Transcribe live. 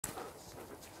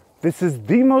This is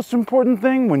the most important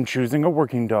thing when choosing a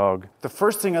working dog. The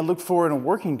first thing I look for in a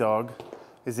working dog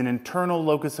is an internal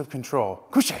locus of control.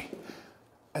 Couché,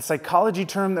 a psychology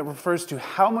term that refers to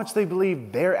how much they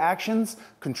believe their actions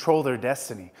control their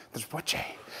destiny. There's poche.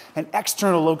 An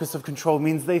external locus of control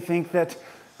means they think that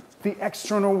the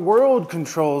external world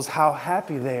controls how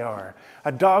happy they are.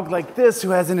 A dog like this who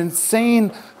has an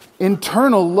insane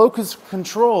internal locus of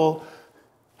control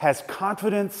has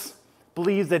confidence,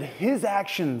 believes that his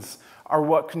actions are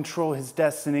what control his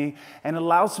destiny, and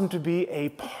allows him to be a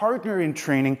partner in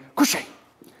training, couché,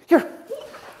 here,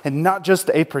 and not just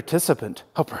a participant,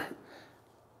 helper.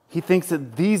 He thinks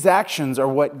that these actions are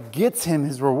what gets him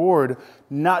his reward,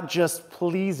 not just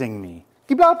pleasing me.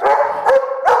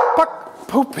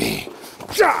 Poopy.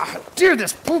 Dear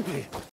this poopy.